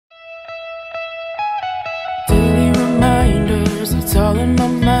It's all in my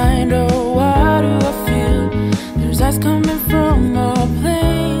mind. Oh, why do I feel there's eyes coming from all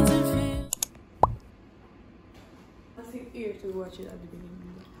planes and fields? I think you have to watch it at the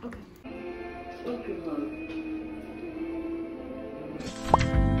beginning. Okay.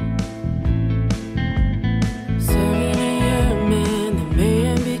 7 a.m. and the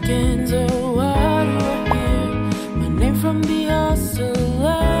mayhem begins. Oh, why do I hear my name from the hostile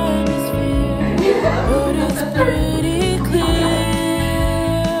atmosphere? But it's pretty clear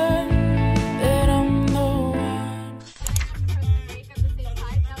that I'm the one.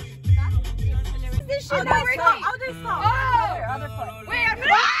 This shit not working. I'll just stop. Oh! Other foot. Wait, I'm not.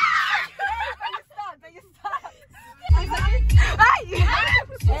 You stop. Hey,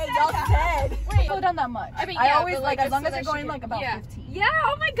 y'all said. Wait. Go down that much. I mean, I yeah, always but, like as long so as you're that going she like about yeah. 15. Yeah.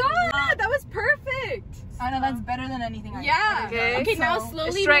 Oh my god, that was perfect. I know that's better than anything. Yeah. Okay, now so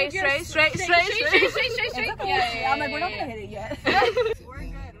slowly straight, move your straight. It's straight. okay. Yeah, I'm like, we're not gonna hit it yet. We're good.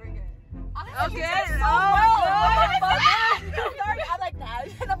 Okay. Sorry, I like that.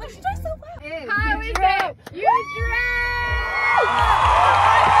 And I'm like, she does so well. How is it? You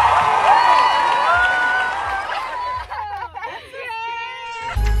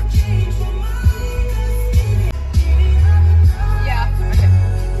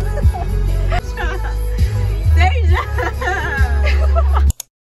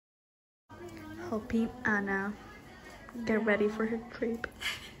Helping Anna get ready for her trip.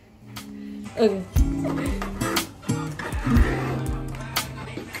 Okay.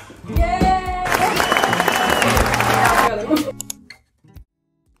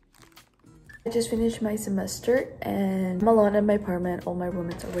 I just finished my semester and I'm alone in my apartment. All my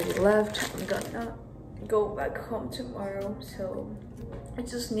roommates already left. I'm gonna go back home tomorrow, so I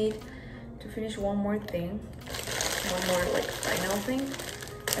just need to finish one more thing, one more like final thing,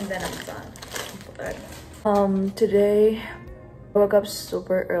 and then I'm done. But today I woke up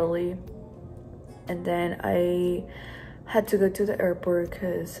super early and then I had to go to the airport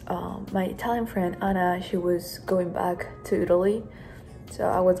because my Italian friend Anna, she was going back to Italy, so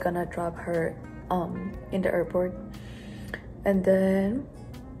I was gonna drop her in the airport. And then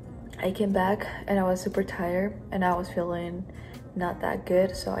I came back and I was super tired and I was feeling not that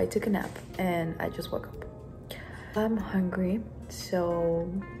good, so I took a nap and I just woke up. I'm hungry, so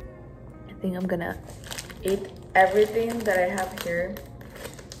I think I'm gonna eat everything that I have here.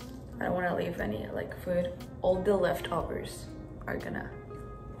 I don't want to leave any like food. All the leftovers are gonna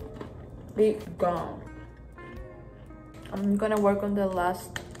be gone. I'm gonna work on the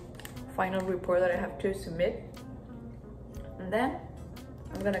last final report that I have to submit, and then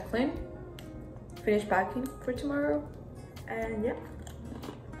I'm gonna clean, finish packing for tomorrow, and yeah.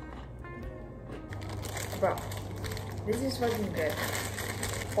 Bro, this is fucking good,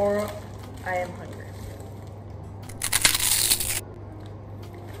 or I am hungry.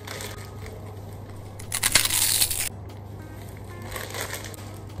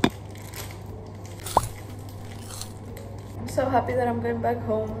 I'm so happy that I'm going back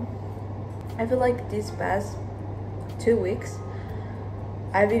home. I feel like these past 2 weeks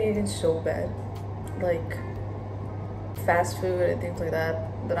I've been eating so bad, like fast food and things like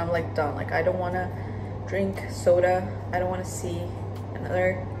that I'm like done. Like I don't want to drink soda, I don't want to see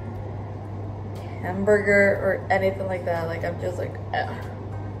another hamburger or anything like that. Like I'm just like ugh.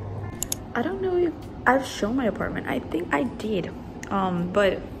 I don't know if I've shown my apartment. I think I did,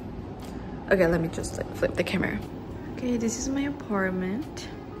 but okay, let me just like flip the camera. Okay, this is my apartment.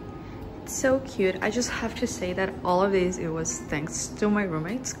 It's so cute. I just have to say that all of this, it was thanks to my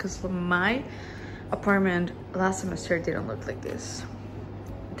roommates, because my apartment last semester didn't look like this.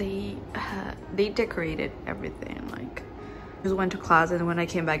 They decorated everything. Like I just went to class and when I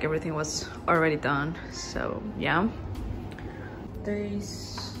came back everything was already done. So yeah,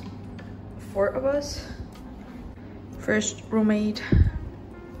 there's 4 of us. First roommate,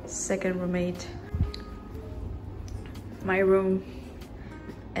 second roommate, my room,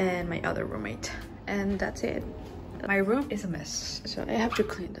 and my other roommate, and that's it. My room is a mess, so I have to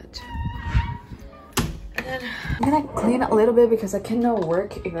clean that. And then I'm gonna clean a little bit because I cannot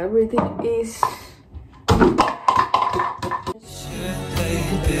work if everything is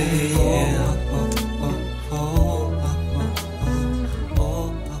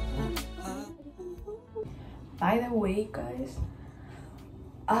By the way, guys,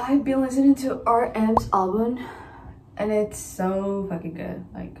 I've been listening to RM's album and it's so fucking good.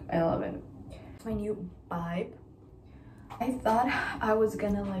 Like I love it. It's my new vibe. I thought I was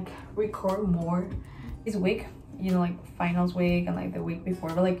gonna like record more this week, you know, like finals week and like the week before,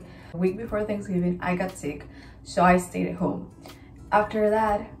 but like the week before Thanksgiving I got sick, so I stayed at home. After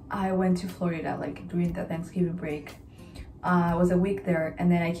that I went to Florida like during the Thanksgiving break, I was a week there,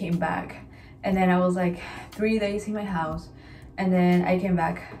 and then I came back, and then I was like 3 days in my house, and then I came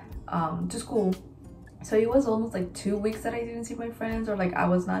back to school. So it was almost like 2 weeks that I didn't see my friends, or like I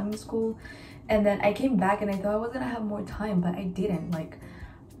was not in school. And then I came back and I thought I was gonna have more time, but I didn't. Like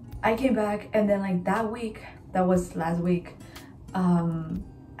I came back, and then like that week, that was last week,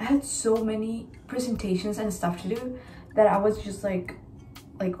 I had so many presentations and stuff to do that I was just like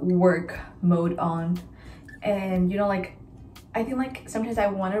work mode on. And you know, like I think like sometimes I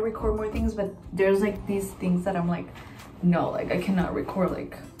want to record more things, but there's like these things that I'm like, no, like I cannot record,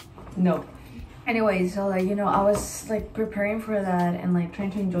 like no. Anyway, so like, you know, I was like preparing for that and like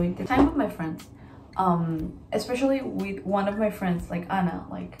trying to enjoy the time with my friends, especially with one of my friends, like Anna.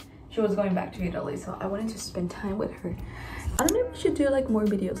 Like she was going back to Italy, so I wanted to spend time with her. I don't know if we should do like more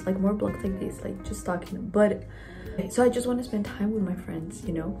videos, like more vlogs like this, like just talking, but so I just want to spend time with my friends,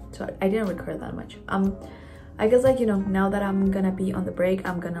 you know. So I didn't record that much. I guess like, you know, now that I'm gonna be on the break,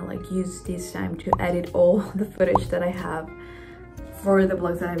 I'm gonna like use this time to edit all the footage that I have for the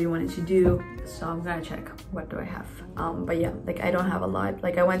vlogs that I've been wanting to do. So I'm gonna check what do I have. But yeah, like I don't have a lot.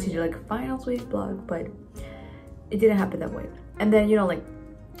 Like I wanted to do like a finals week vlog, but it didn't happen that way. And then, you know, like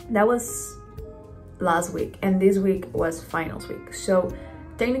that was last week, and this week was finals week. So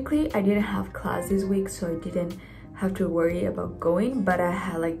technically I didn't have class this week, so I didn't have to worry about going, but I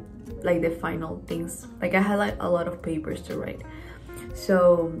had like the final things. Like I had like a lot of papers to write.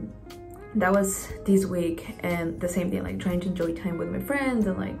 So that was this week, and the same thing, like trying to enjoy time with my friends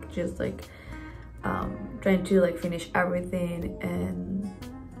and like just like trying to like finish everything. And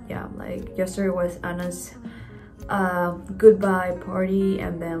yeah, like yesterday was Anna's goodbye party,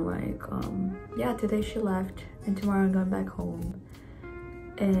 and then like yeah, today she left, and tomorrow I'm going back home.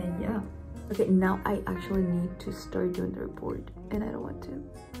 And yeah, okay, now I actually need to start doing the report, and I don't want to.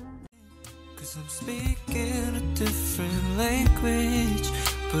 'Cause I'm speaking a different language,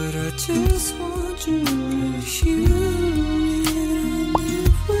 but I just want you to hear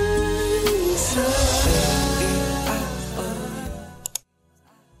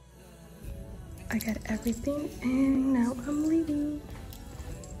I got everything, and now I'm leaving.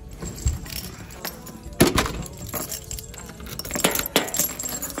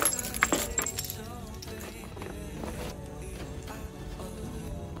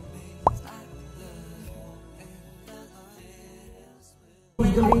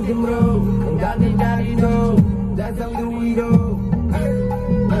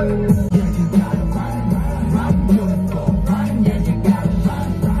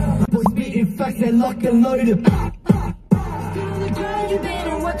 Lock and loaded.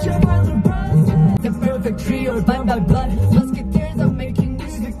 The perfect trio, blind by blood. Musketeers are making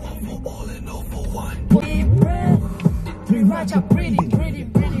music. All in all for one. Deep breath. Three rights are pretty.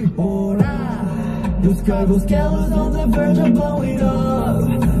 Those cargo scales on the verge of blowing up.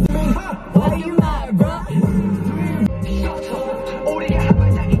 What are you mad, bro? 우리의 한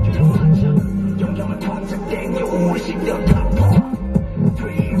발짝 이끌어 맞춰. 용감한 관측된 요식들.